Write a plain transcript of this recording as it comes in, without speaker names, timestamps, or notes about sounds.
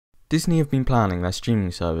Disney have been planning their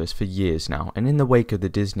streaming service for years now, and in the wake of the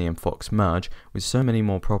Disney and Fox merge, with so many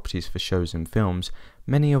more properties for shows and films,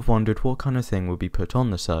 many have wondered what kind of thing would be put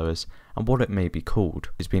on the service and what it may be called.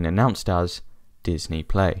 It's been announced as Disney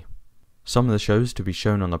Play. Some of the shows to be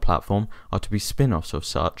shown on the platform are to be spin-offs of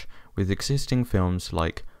such, with existing films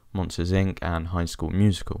like Monsters Inc. and High School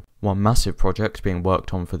Musical. One massive project being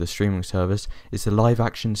worked on for the streaming service is the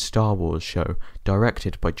live-action Star Wars show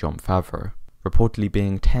directed by Jon Favreau, reportedly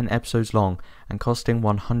being 10 episodes long and costing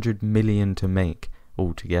 $100 million to make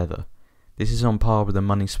altogether. This is on par with the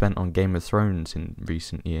money spent on Game of Thrones in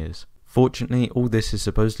recent years. Fortunately, all this is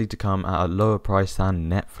supposedly to come at a lower price than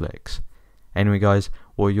Netflix. Anyway guys,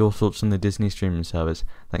 what are your thoughts on the Disney streaming service?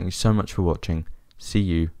 Thank you so much for watching. See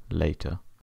you later.